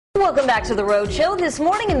Welcome back to The Road Show. This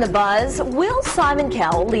morning in The Buzz, will Simon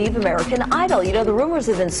Cowell leave American Idol? You know, the rumors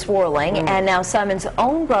have been swirling, and now Simon's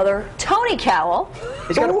own brother, Tony Cowell.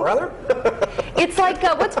 He's got a brother? It's like,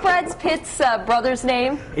 what's Brad Pitt's brother's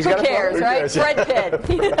name? He's Who got a cares, brother? right? Brad Pitt.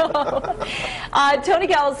 You know? Tony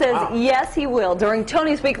Cowell says, yes, he will. During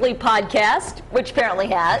Tony's weekly podcast, which apparently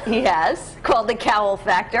he has, called The Cowell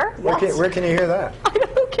Factor. Where can you hear that? I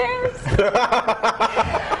don't know, who cares?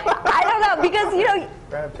 I don't know, because, you know...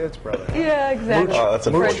 Brad Pitt's brother. Yeah, exactly. Oh, that's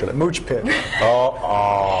unfortunate. Mooch Pitt.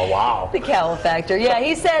 Oh, wow. The Cowell Factor. Yeah,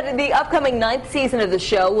 he said the upcoming 9th season of the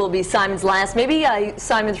show will be Simon's last. Maybe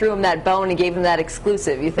Simon threw him that bone and gave him that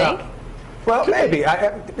exclusive, you think? Well, maybe.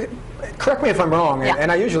 Correct me if I'm wrong, Yeah.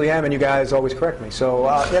 and I usually am, and you guys always correct me. So,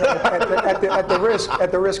 you know, at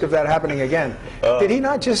the risk of that happening again, did he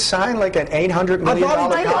not just sign like an $800 million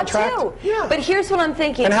contract? I thought too. Yeah. But here's what I'm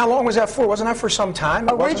thinking. And how long was that for? Wasn't that for some time?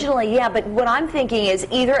 Originally, yeah. But what I'm thinking is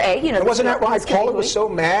either A, you know, wasn't that why Paula was so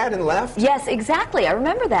mad and left? Yes, exactly. I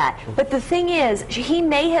remember that. But the thing is, he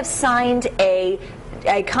may have signed a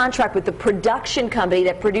contract with the production company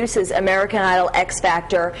that produces American Idol, X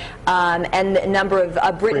Factor, and a number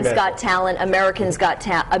of Britain's Got Talent, America's Got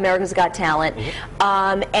Talent,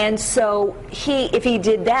 and so if he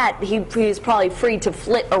did that, he was probably free to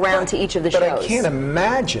flit around to each of the shows. But I can't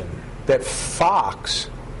imagine that Fox,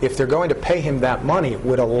 if they're going to pay him that money,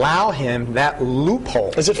 would allow him that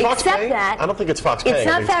loophole. Is it Fox Except paying? that I don't think it's Fox paying.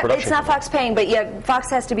 It's not Fox paying, but yeah, Fox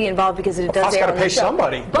has to be involved because it does. Fox got to pay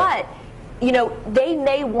somebody. But you know, they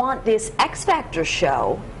may want this X Factor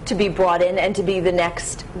show to be brought in and to be the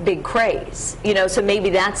next big craze. You know, so maybe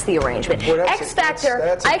that's the arrangement. Well, X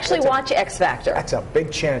Factor, I actually watch X Factor. That's a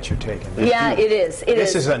big chance you're taking. Yeah, it is.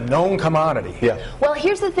 This is a known commodity. Yeah. Well,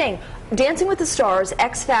 here's the thing. Dancing with the Stars,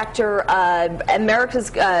 X Factor, America's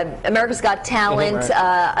Got Talent,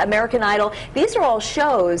 American Idol, these are all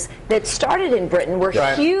shows that started in Britain, were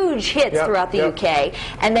huge hits throughout the UK,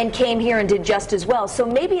 and then came here and did just as well. So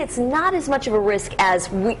maybe it's not as much of a risk as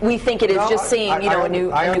we think it is, just seeing, you know, a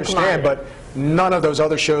new I understand, commodity. but none of those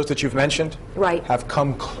other shows that you've mentioned have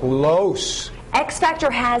come close. X Factor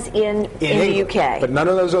has in the UK. But none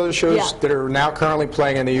of those other shows that are now currently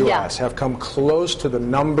playing in the U.S. have come close to the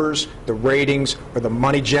numbers, the ratings, or the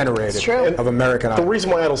money generated of American Idol. The reason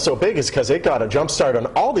why Idol's so big is because it got a jump start on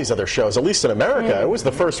all these other shows, at least in America. It was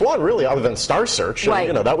the first one, really, other than Star Search. And,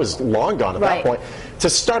 you know, that was long gone at that point. To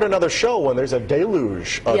start another show when there's a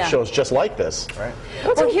deluge of shows just like this.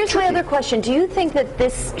 Well, here's my other question. Do you think that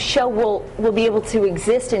this show will be able to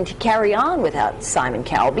exist and to carry on without Simon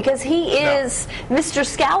Cowell? Because he is Mr.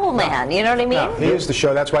 Scowl Man, you know what I mean? No, he is the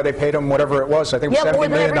show. That's why they paid him whatever it was. I think it was $70 million.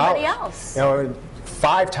 More than everybody else. You know,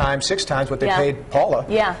 5 times, 6 times what they paid Paula.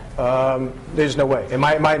 There's no way. In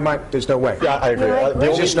my mind, there's no way. Yeah, I agree.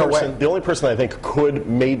 The only person I think could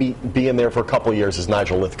maybe be in there for a couple of years is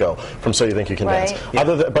Nigel Lithgow from So You Think You Can Dance.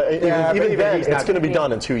 Even then, it's going to be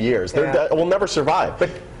done in 2 years. That will never survive.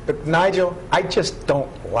 But Nigel, I just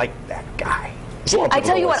don't like that guy. I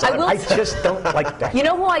tell you what, I just don't like that. You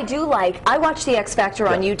know who I do like? I watch the X Factor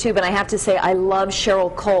on YouTube, and I have to say I love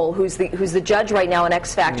Cheryl Cole, who's the judge right now in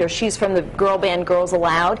X Factor. She's from the girl band Girls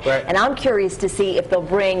Aloud, and I'm curious to see if they'll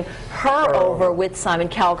bring her over with Simon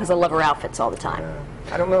Cowell, because I love her outfits all the time.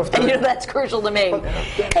 I don't know if and, you know, that's crucial to me.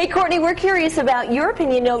 Hey, Courtney, we're curious about your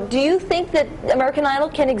opinion. Do you think that American Idol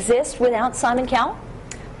can exist without Simon Cowell?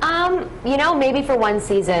 You know, maybe for one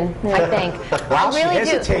season, I think. Wow, I really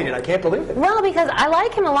she hesitated. I can't believe it. Well, because I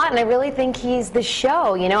like him a lot, and I really think he's the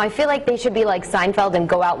show. You know, I feel like they should be like Seinfeld and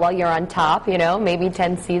go out while you're on top, you know, maybe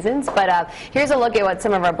 10 seasons. But here's a look at what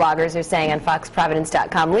some of our bloggers are saying on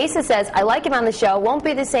FoxProvidence.com. Lisa says, I like him on the show. Won't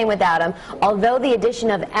be the same without him, although the addition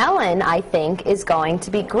of Ellen, I think, is going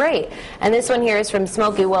to be great. And this one here is from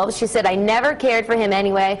Smokey Wolves. She said, I never cared for him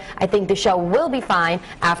anyway. I think the show will be fine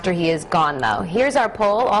after he is gone, though. Here's our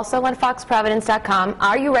poll, also on FoxProvidence.com.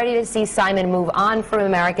 Are you ready to see Simon move on from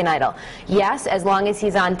American Idol? Yes, as long as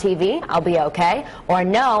he's on TV, I'll be okay. Or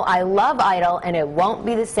no, I love Idol, and it won't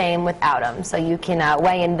be the same without him. So you can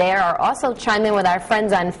weigh in there, or also chime in with our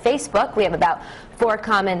friends on Facebook. We have about 4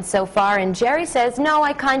 comments so far, and Jerry says, no,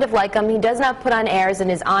 I kind of like him. He does not put on airs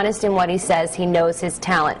and is honest in what he says. He knows his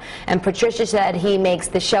talent. And Patricia said he makes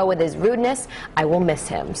the show with his rudeness. I will miss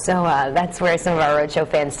him. So that's where some of our Roadshow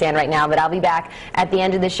fans stand right now, but I'll be back at the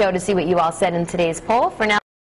end of the show to see what you all said in today's poll. For now,